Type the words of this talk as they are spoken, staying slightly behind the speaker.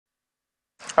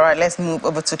All right, let's move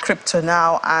over to crypto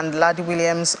now. And Laddie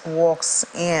Williams walks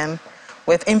in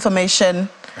with information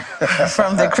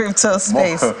from the crypto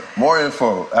space. More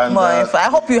info. And, more info. I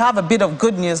hope you have a bit of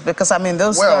good news, because I mean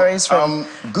those stories from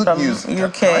good news.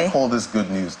 UK. Can I call this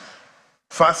good news?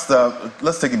 First,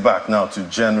 let's take it back now to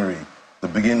January, the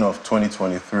beginning of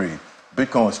 2023.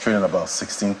 Bitcoin was trading about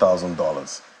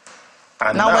 $16,000.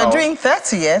 And now we're doing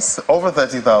 30, yes? Over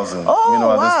 30,000,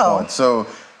 oh, at this point. So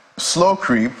slow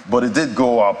creep, but it did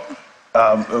go up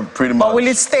pretty much. But will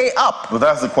it stay up? But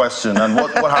that's the question. And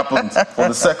what happened for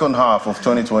the second half of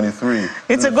 2023?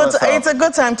 It's a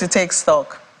good time to take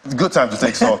stock. Good time to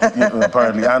take stock,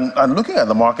 apparently. And looking at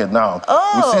the market now,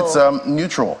 we see it's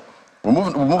neutral. We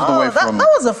moved away from that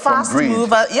was a fast move.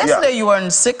 Yesterday you were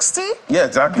in 60. Yeah,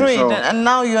 exactly. Greed, so and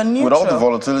now you're neutral. With all the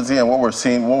volatility and what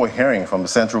we're hearing from the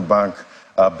central bank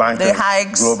bankers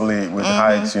globally with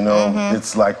hikes,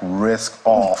 it's like risk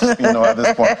off, at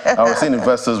this point. And we're seeing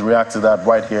investors react to that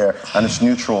right here, and it's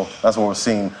neutral. That's what we're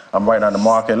seeing right now in the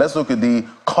market. Let's look at the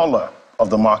color of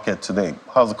the market today.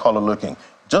 How's the color looking?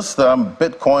 Just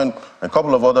Bitcoin, a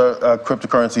couple of other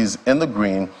cryptocurrencies in the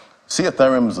green. See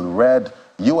Ethereum is the red.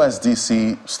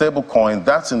 USDC, stablecoin,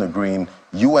 that's in the green.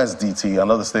 USDT,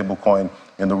 another stablecoin,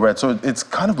 in the red. So it's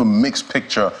kind of a mixed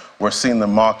picture we're seeing in the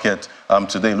market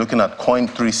today. Looking at Coin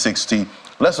 360.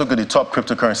 Let's look at the top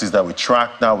cryptocurrencies that we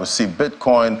track now. We see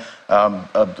Bitcoin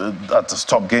at the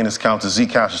top gainers counter.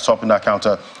 Zcash is topping that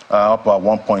counter, up by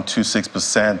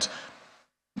 1.26%.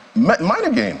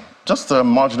 Minor gain, just a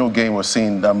marginal gain we're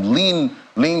seeing.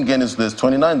 Lean gain is this,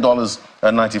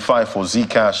 $29.95 for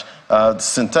Zcash.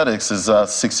 Synthetics is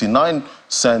 69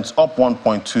 cents, up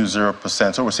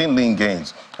 1.20%. So we're seeing lean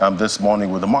gains this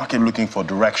morning with the market looking for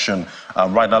direction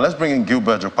right now. Let's bring in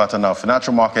Gilbert Jopata now,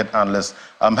 financial market analyst.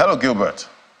 Hello, Gilbert.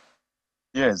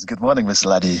 Yes, good morning, Mr.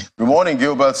 Laddie. Good morning,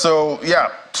 Gilbert. So,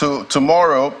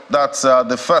 tomorrow, that's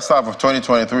the first half of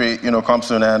 2023, comes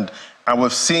to an end. And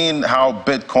we've seen how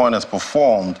Bitcoin has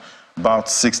performed. About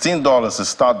 $16 to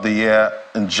start the year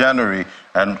in January,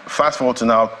 and fast forward to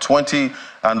now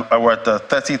and we're at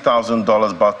 $30,000,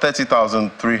 about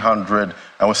 $30,300,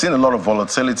 and we're seeing a lot of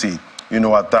volatility,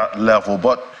 at that level.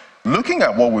 But looking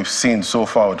at what we've seen so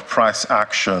far with price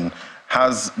action,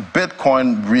 has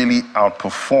Bitcoin really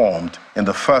outperformed in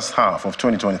the first half of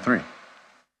 2023?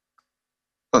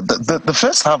 The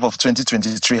first half of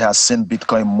 2023 has seen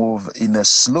Bitcoin move in a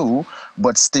slow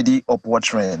but steady upward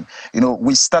trend.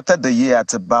 We started the year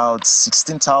at about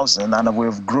 16,000, and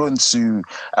we've grown to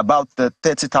about the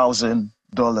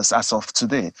 $30,000 as of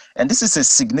today. And this is a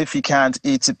significant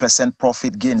 80%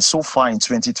 profit gain so far in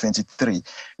 2023.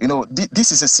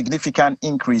 This is a significant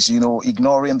increase,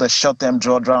 ignoring the short-term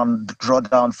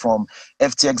drawdown from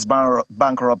FTX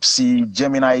bankruptcy,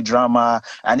 Gemini drama,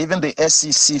 and even the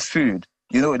SEC food.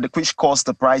 Which caused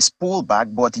the price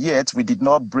pullback, but yet we did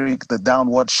not break the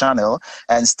downward channel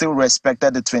and still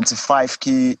respected the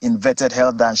 25K inverted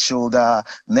head and shoulder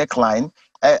neckline.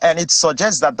 And it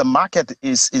suggests that the market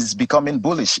is becoming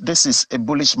bullish. This is a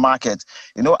bullish market,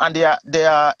 and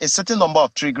there are a certain number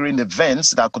of triggering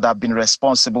events that could have been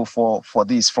responsible for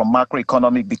this, from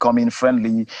macroeconomic becoming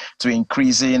friendly to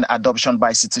increasing adoption by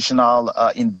institutional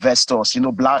investors.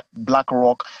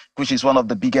 BlackRock, which is one of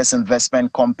the biggest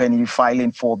investment company,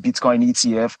 filing for Bitcoin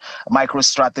ETF.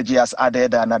 MicroStrategy has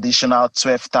added an additional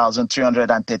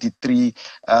 12,333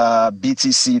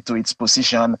 BTC to its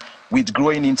position, with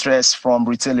growing interest from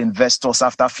retail investors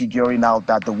after figuring out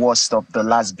that the worst of the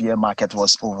last bear market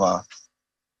was over.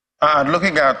 And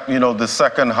looking at, the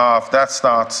second half, that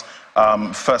starts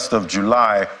 1st of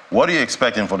July. What are you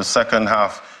expecting for the second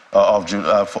half of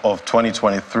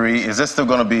 2023? Is this still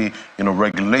going to be,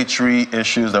 regulatory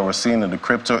issues that we're seeing in the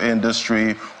crypto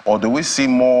industry, or do we see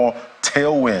more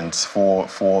tailwinds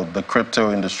for the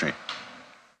crypto industry?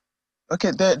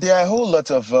 Okay, there are a whole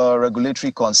lot of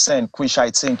regulatory concern, which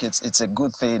I think it's a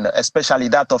good thing, especially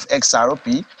that of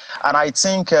XRP. And I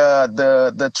think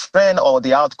the trend or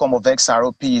the outcome of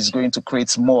XRP is going to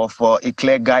create more of a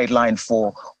clear guideline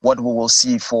for what we will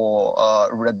see for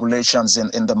regulations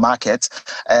in the market.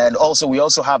 And we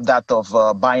also have that of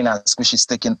Binance, which is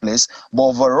taking place. But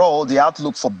overall, the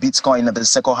outlook for Bitcoin in the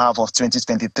second half of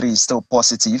 2023 is still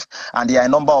positive. And there are a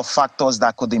number of factors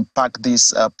that could impact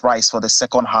this price for the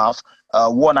second half.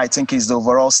 One, I think, is the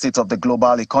overall state of the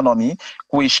global economy,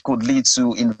 which could lead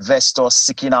to investors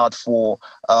seeking out for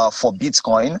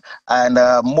Bitcoin, and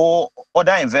more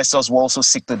other investors will also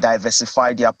seek to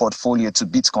diversify their portfolio to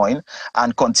Bitcoin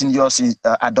and continuous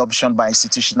adoption by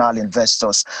institutional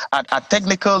investors. At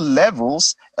technical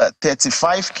levels,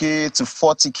 35K to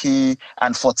 40K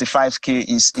and 45K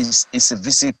is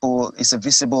a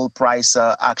visible price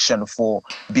action for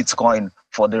Bitcoin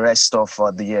for the rest of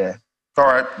the year. All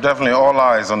right, definitely all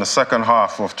eyes on the second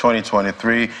half of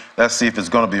 2023. Let's see if it's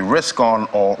going to be risk on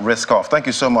or risk off. Thank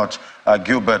you so much,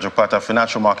 Gilbert Jopata,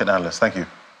 financial market analyst. Thank you.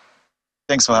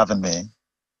 Thanks for having me.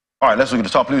 All right, let's look at the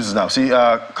top losers now. See,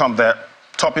 come there.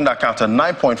 Topping that counter,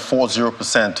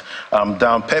 9.40%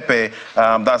 down. Pepe,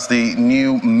 that's the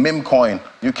new meme coin,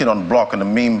 new kid on the block in the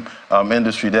meme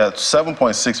industry there,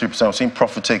 7.63%. We're seeing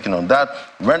profit taken on that.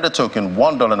 Render token,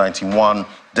 $1.91,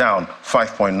 down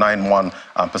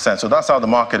 5.91%. So that's how the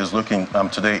market is looking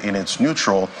today in its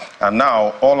neutral. And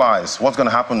now, all eyes, what's going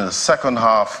to happen in the second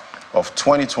half of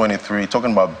 2023,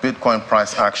 talking about Bitcoin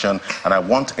price action, and I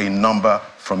want a number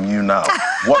from you now.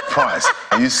 What price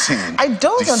are you seeing? I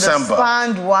don't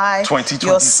understand why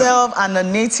yourself and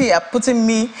Aneti are putting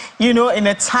me, in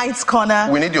a tight corner.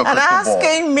 We need your crystal ball. And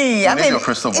asking me. I mean, your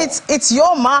crystal ball. It's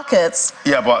your markets.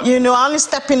 Yeah, but I only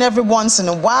step in every once in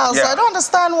a while, so I don't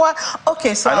understand why.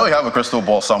 Okay, so I know you have a crystal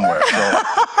ball somewhere. So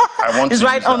I want it's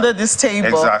right under this table.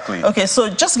 Exactly. Okay, so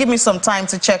just give me some time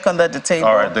to check under the table.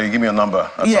 All right, then you give me a number.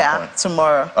 Yeah,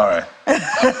 tomorrow. All right.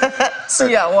 See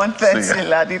you at 1:30,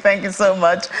 Ladi. Thank you so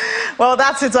much. Well,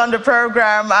 that's it on the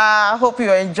program. I hope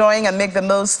you're enjoying and make the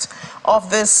most of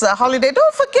this holiday.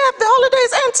 Don't forget, the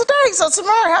holidays end today, so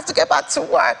tomorrow I have to get back to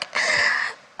work.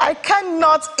 I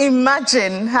cannot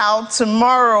imagine how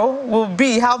tomorrow will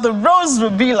be, how the roads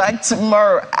will be like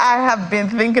tomorrow. I have been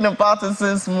thinking about it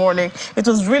since morning. It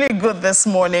was really good this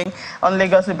morning on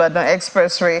Lagos-Ibadan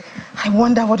Expressway. I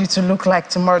wonder what it will look like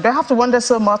tomorrow. Do I have to wonder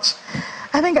so much?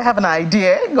 I think I have an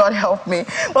idea. God help me.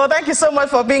 Well, thank you so much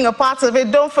for being a part of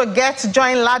it. Don't forget to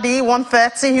join Ladi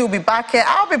 1:30. He'll be back here.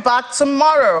 I'll be back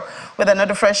tomorrow with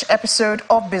another fresh episode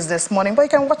of Business Morning. But you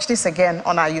can watch this again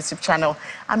on our YouTube channel.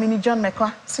 I'm John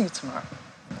Mekwa. See you tomorrow.